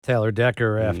Taylor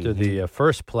Decker after the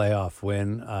first playoff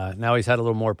win. Now he's had a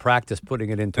little more practice putting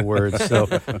it into words. So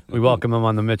we welcome him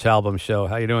on the Mitch Albom Show.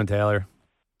 How you doing, Taylor?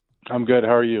 I'm good.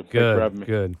 How are you? Good. Thanks for having me.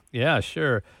 Good. Yeah,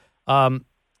 sure.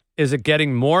 Is it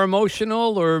getting more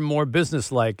emotional or more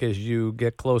businesslike as you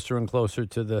get closer and closer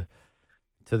to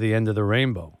the end of the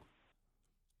rainbow?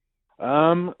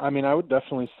 I mean, I would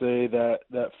definitely say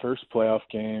that first playoff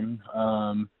game,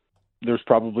 there's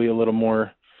probably a little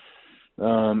more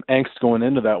angst going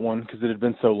into that one because it had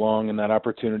been so long and that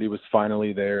opportunity was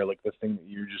finally there, like the thing that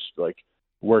you're just like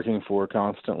working for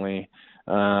constantly.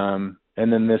 And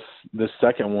then this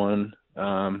second one,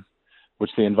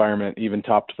 which the environment even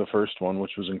topped the first one,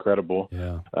 which was incredible.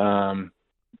 Yeah.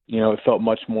 It felt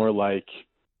much more like,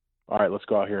 all right, let's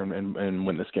go out here and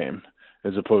win this game,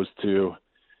 as opposed to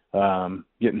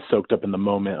getting soaked up in the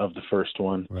moment of the first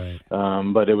one. Right.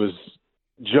 But it was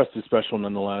just as special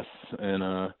nonetheless,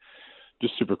 and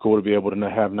just super cool to be able to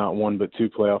have not one but two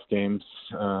playoff games.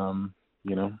 So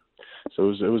it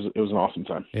was an awesome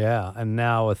time. Yeah, and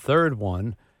now a third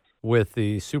one with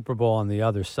the Super Bowl on the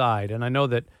other side. And I know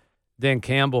that Dan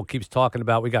Campbell keeps talking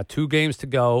about we got 2 games to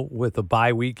go with a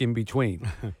bye week in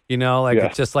between.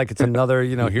 It's just like it's another,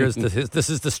 this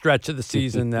is the stretch of the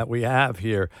season that we have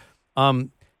here.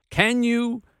 Can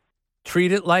you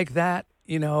treat it like that?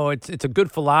 It's a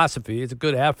good philosophy. It's a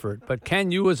good effort. But can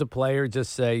you as a player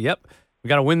just say, yep, we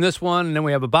got to win this one, and then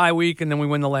we have a bye week, and then we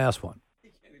win the last one?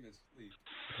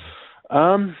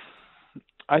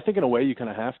 I think in a way you kind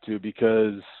of have to,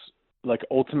 because like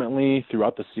ultimately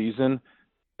throughout the season,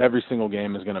 every single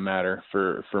game is going to matter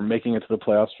for making it to the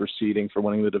playoffs, for seeding, for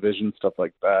winning the division, stuff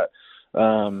like that.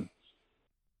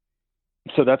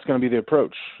 So that's going to be the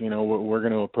approach. We're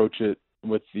going to approach it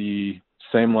with the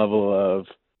same level of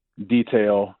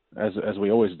detail as we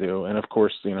always do. And of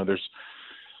course, there's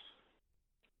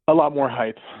a lot more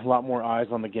hype, a lot more eyes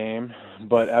on the game.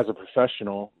 But as a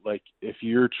professional, like if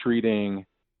you're treating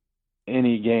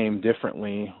any game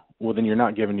differently, well, then you're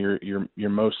not giving your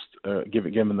most,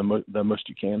 giving the most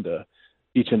you can to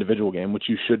each individual game, which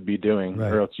you should be doing,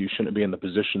 right, or else you shouldn't be in the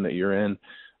position that you're in.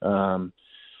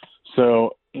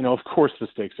 So, of course the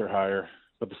stakes are higher,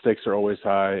 but the stakes are always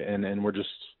high, and we're just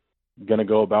going to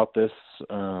go about this,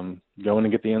 going to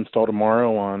get the install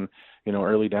tomorrow on,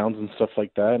 early downs and stuff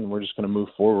like that, and we're just going to move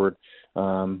forward.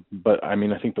 But I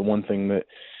mean, I think the one thing that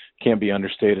can't be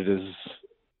understated is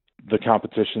the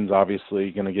competition's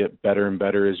obviously going to get better and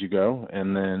better as you go,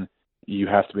 and then you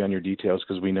have to be on your details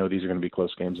because we know these are going to be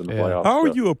close games in the playoffs. How are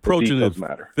you approaching it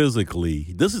matter.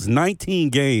 physically? This is 19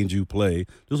 games you play.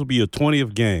 This will be your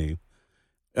 20th game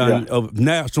of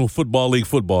National Football League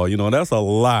football. That's a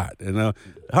lot. And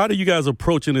how are you guys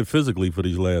approaching it physically for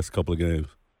these last couple of games?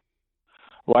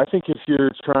 Well, I think if you're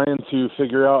trying to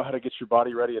figure out how to get your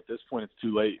body ready at this point, it's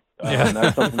too late. And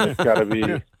that's something that's got to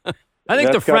be I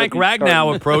think the Frank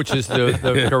Ragnow approach is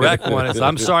the correct one.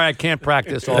 I'm sorry I can't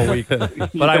practice all week,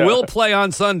 but I will play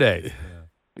on Sunday.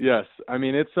 Yes. I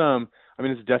mean, it's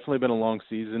definitely been a long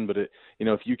season, but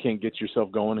if you can't get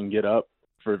yourself going and get up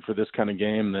for this kind of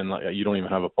game, then you don't even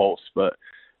have a pulse. But,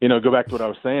 go back to what I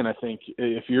was saying. I think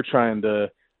if you're trying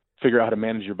to figure out how to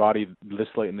manage your body this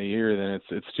late in the year, then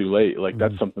it's too late. Like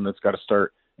that's something that's got to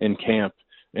start in camp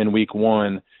in week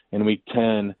 1 and week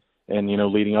 10.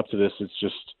 And, leading up to this, it's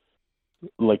just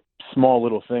like small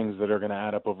little things that are going to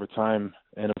add up over time.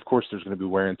 And of course there's going to be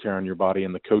wear and tear on your body,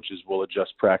 and the coaches will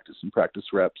adjust practice and practice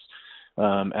reps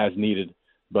as needed.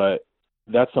 But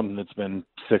that's something that's been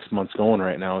 6 months going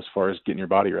right now as far as getting your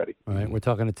body ready. All right. We're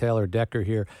talking to Taylor Decker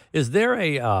here. Is there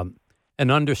an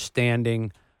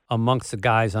understanding amongst the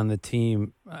guys on the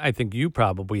team, I think you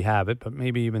probably have it, but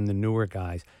maybe even the newer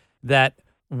guys, that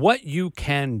what you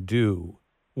can do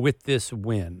with this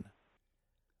win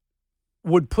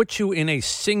would put you in a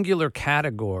singular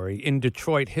category in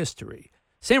Detroit history?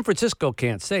 San Francisco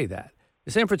can't say that.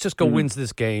 If San Francisco wins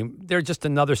this game, they're just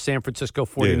another San Francisco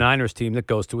 49ers team that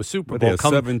goes to a Super Bowl.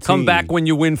 Come back when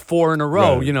you win 4 in a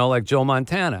row, right, like Joe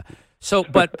Montana. So,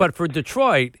 but for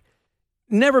Detroit,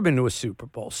 never been to a Super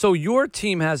Bowl. So your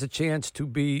team has a chance to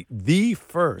be the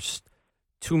first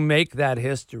to make that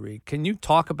history. Can you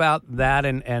talk about that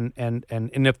and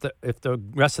if the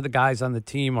rest of the guys on the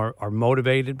team are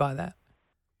motivated by that?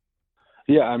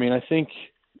 Yeah, I mean, I think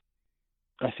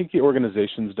the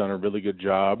organization's done a really good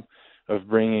job of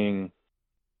bringing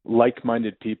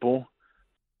like-minded people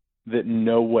that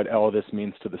know what all this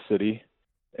means to the city,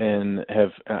 and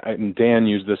Dan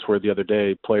used this word the other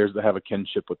day, players that have a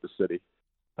kinship with the city.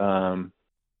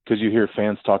 Because you hear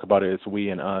fans talk about it, it's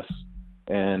we and us,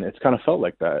 and it's kind of felt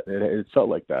like that. It felt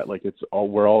like that, like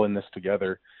we're all in this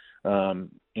together.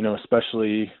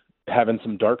 Especially having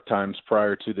some dark times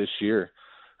prior to this year.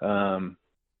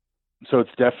 So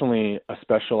it's definitely a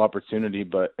special opportunity,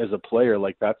 but as a player,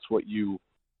 like, that's what you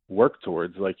work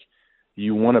towards. Like,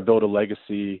 you want to build a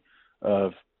legacy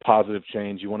of positive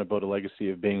change. You want to build a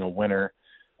legacy of being a winner.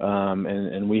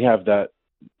 And we have that,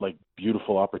 like,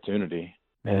 beautiful opportunity.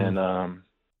 Mm-hmm. And,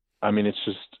 I mean, it's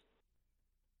just,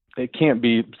 it can't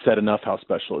be said enough how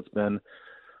special it's been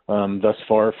thus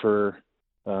far for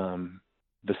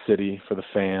the city, for the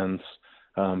fans,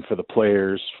 for the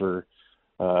players, for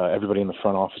everybody in the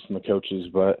front office and the coaches.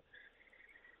 But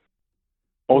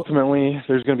ultimately,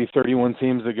 there's going to be 31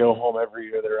 teams that go home every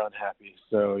year that are unhappy.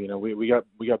 So, you know, we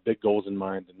got big goals in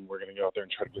mind, and we're going to go out there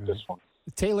and try to get this one.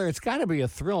 Taylor, it's got to be a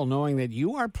thrill knowing that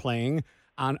you are playing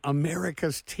on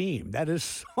America's team. That is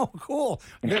so cool.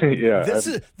 Yeah,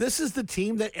 this is the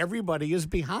team that everybody is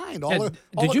behind.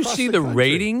 Did you see the country.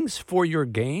 ratings for your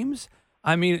games?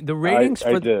 I mean, the ratings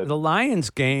for the Lions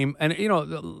game, and, you know,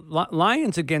 the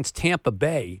Lions against Tampa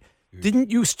Bay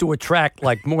didn't used to attract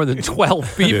like more than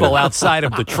 12 people outside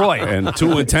of Detroit. And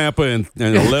 2 in Tampa and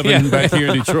 11 back here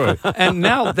in Detroit. And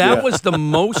now that was the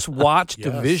most watched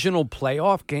divisional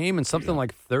playoff game in something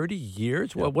like 30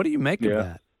 years. Well, what do you make of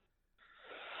that?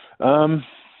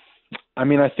 I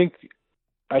mean, I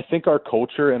think our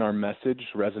culture and our message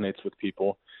resonates with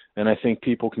people. And I think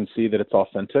people can see that it's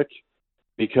authentic,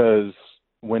 because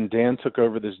when Dan took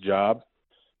over this job,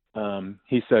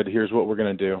 he said, here's what we're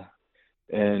going to do.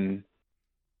 And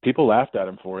people laughed at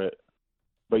him for it.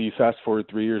 But you fast forward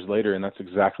 3 years later, and that's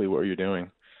exactly what you're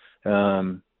doing.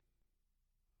 So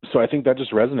I think that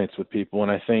just resonates with people.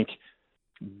 And I think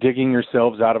digging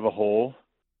yourselves out of a hole,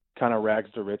 kind of rags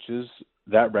to riches,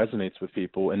 that resonates with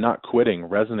people. And not quitting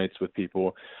resonates with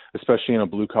people, especially in a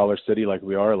blue-collar city like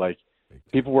we are. Like,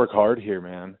 people work hard here,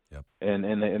 man. Yep.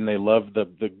 And they love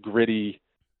the gritty,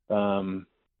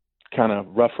 kind of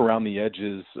rough around the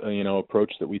edges,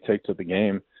 approach that we take to the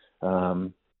game.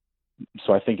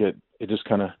 So I think it just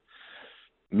kind of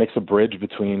makes a bridge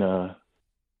between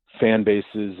fan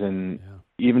bases and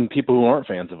even people who aren't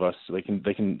fans of us. So they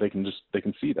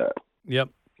can see that. Yep.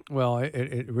 Well,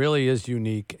 it really is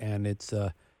unique, and it's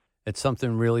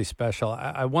something really special.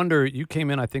 I wonder, you came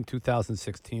in, I think,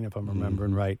 2016, if I'm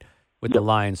remembering right, with the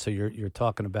Lions. So you're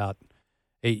talking about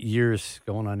 8 years,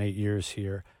 going on 8 years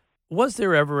here. Was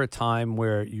there ever a time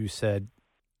where you said,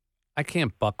 I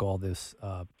can't buck all this,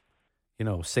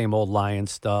 same old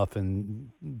Lions stuff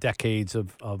and decades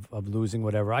of losing,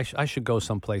 whatever. I should go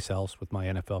someplace else with my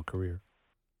NFL career?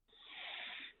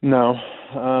 No.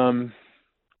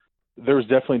 There was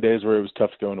definitely days where it was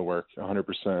tough going to work,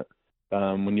 100%.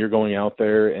 When you're going out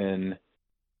there and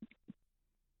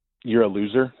you're a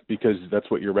loser because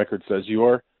that's what your record says you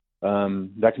are,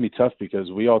 that can be tough, because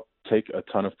we all take a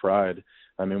ton of pride.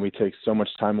 I mean, we take so much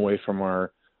time away from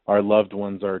our loved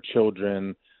ones, our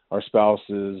children, our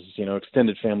spouses,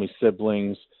 extended family,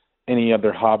 siblings, any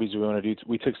other hobbies we want to do.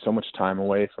 We take so much time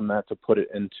away from that to put it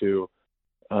into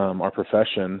our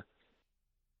profession.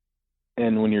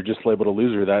 And when you're just labeled a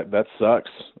loser, that sucks.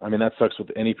 I mean, that sucks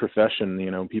with any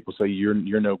profession. People say you're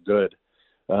no good.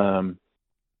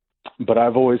 But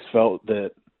I've always felt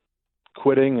that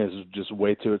quitting is just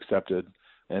way too accepted,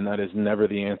 and that is never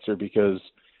the answer, because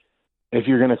if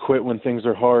you're going to quit when things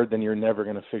are hard, then you're never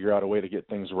going to figure out a way to get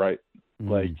things right.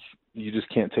 Like, you just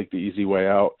can't take the easy way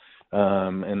out.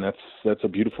 And that's a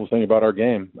beautiful thing about our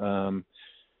game.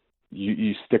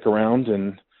 You stick around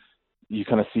and you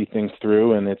kind of see things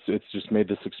through, and it's just made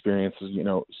this experience,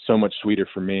 so much sweeter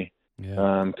for me.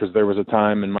 Yeah. 'Cause there was a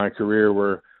time in my career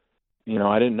where,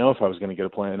 I didn't know if I was going to get to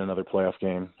play in another playoff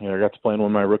game. I got to play in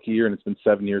one my rookie year, and it's been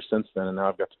 7 years since then, and now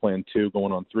I've got to play in 2,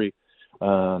 going on 3.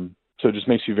 So it just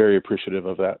makes you very appreciative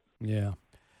of that. Yeah.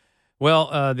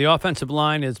 Well, the offensive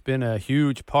line has been a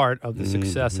huge part of the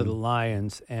success of the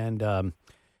Lions, and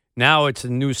now it's a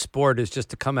new sport, is just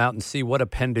to come out and see what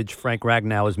appendage Frank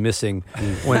Ragnow is missing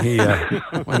when he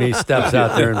steps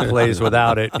out there and plays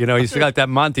without it. He's got that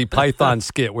Monty Python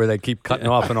skit where they keep cutting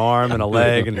off an arm and a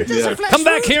leg, and come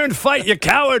back here and fight, you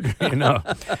coward.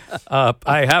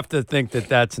 I have to think that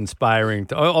that's inspiring.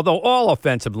 Although all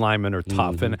offensive linemen are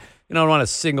tough, and I don't want to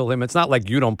single him. It's not like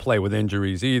you don't play with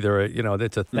injuries either.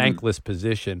 It's a thankless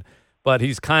position, but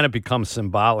he's kind of become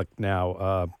symbolic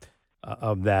now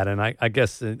of that. And I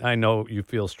guess I know you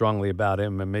feel strongly about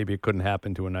him, and maybe it couldn't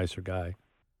happen to a nicer guy.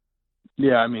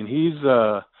 Yeah, I mean, he's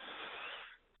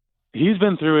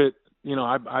been through it.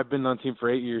 I've been on the team for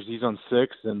 8 years. He's on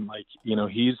 6, and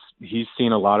he's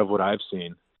seen a lot of what I've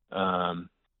seen. And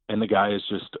the guy has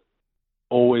just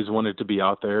always wanted to be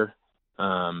out there,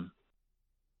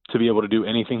 to be able to do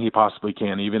anything he possibly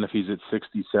can, even if he's at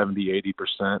 60, 70,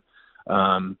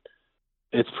 80%.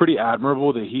 it's pretty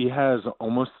admirable that he has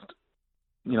almost,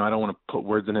 I don't want to put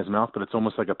words in his mouth, but it's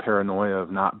almost like a paranoia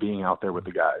of not being out there with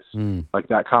the guys. Like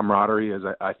that camaraderie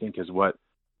I think is what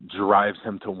drives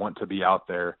him to want to be out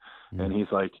there. And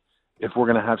he's like, if we're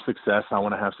going to have success, I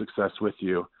want to have success with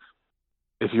you.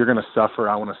 If you're going to suffer,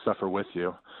 I want to suffer with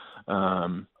you.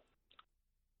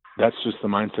 That's just the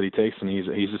mindset he takes, and he's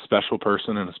a special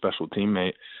person and a special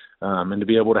teammate. And to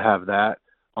be able to have that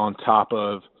on top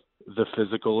of the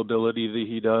physical ability that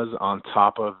he does, on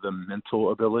top of the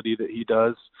mental ability that he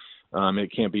does,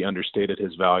 it can't be understated,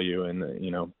 his value. And,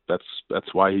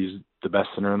 that's why he's the best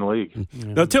center in the league.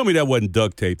 Now, tell me that wasn't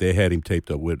duct tape they had him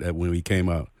taped up with when he came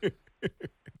out.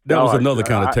 That was another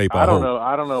kind of tape. I don't know.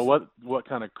 I don't know what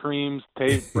kind of creams,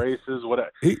 tape, braces, what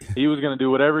he was going to do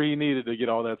whatever he needed to get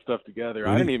all that stuff together.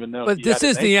 I didn't even know. But this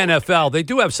is the NFL. They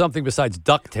do have something besides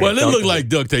duct tape. Well, it looked like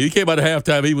duct tape. He came out at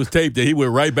halftime. He was taped, and he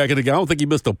went right back in the game. I don't think he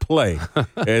missed a play,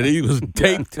 and he was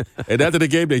taped. And after the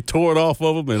game, they tore it off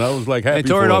of him, and I was like, happy. They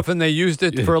tore it off, and they used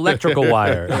it for electrical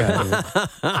wire.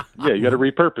 Yeah, you got to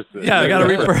repurpose it. Yeah, you got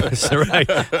to repurpose it. Right?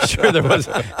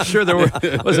 Sure, there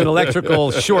was an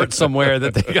electrical short somewhere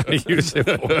that they got to use it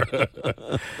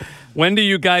for. When do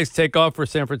you guys take off for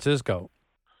San Francisco?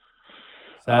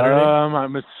 Saturday?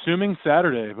 I'm assuming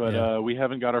Saturday, but we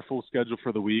haven't got our full schedule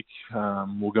for the week.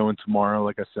 We'll go in tomorrow,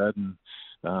 like I said, and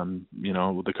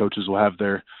the coaches will have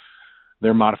their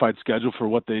modified schedule for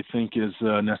what they think is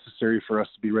necessary for us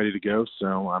to be ready to go.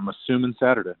 So I'm assuming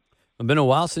Saturday. It's been a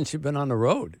while since you've been on the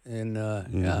road, and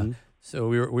yeah. So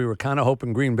we were kind of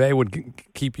hoping Green Bay would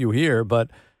keep you here, but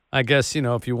I guess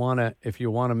if you want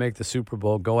to make the Super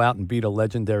Bowl, go out and beat a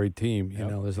legendary team.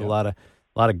 There's a lot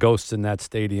of ghosts in that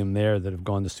stadium there that have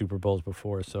gone to Super Bowls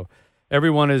before. So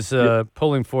everyone is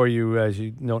pulling for you, as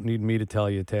you don't need me to tell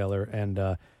you, Taylor. And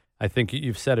I think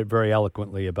you've said it very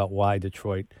eloquently about why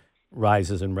Detroit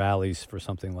rises and rallies for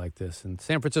something like this. And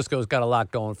San Francisco's got a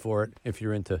lot going for it if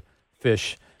you're into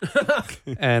fish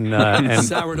and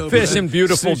fish and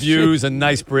beautiful views and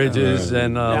nice bridges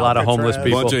and a lot of homeless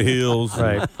people, bunch of hills,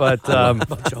 right?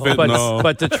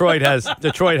 But Detroit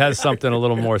has something a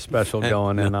little more special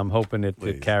going, and I'm hoping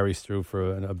it carries through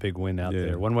for a big win out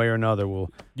there. One way or another,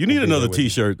 you need another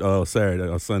T-shirt Saturday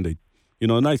or Sunday. A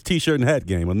nice T-shirt and hat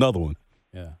game. Another one.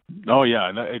 Yeah. Oh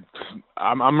yeah,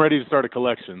 I'm ready to start a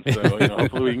collection. So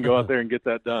hopefully we can go out there and get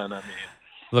that done. I mean.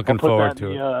 Looking forward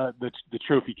to it. The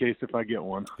trophy case if I get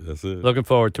one. That's it. Looking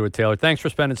forward to it, Taylor. Thanks for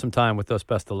spending some time with us.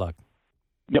 Best of luck.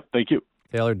 Yep, thank you.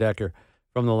 Taylor Decker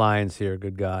from the Lions here,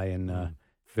 good guy, and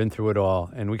been through it all.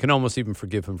 And we can almost even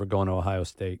forgive him for going to Ohio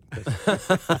State.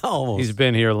 He's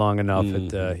been here long enough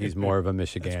that he's more of a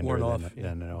Michigander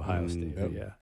than an Ohio State. Yeah.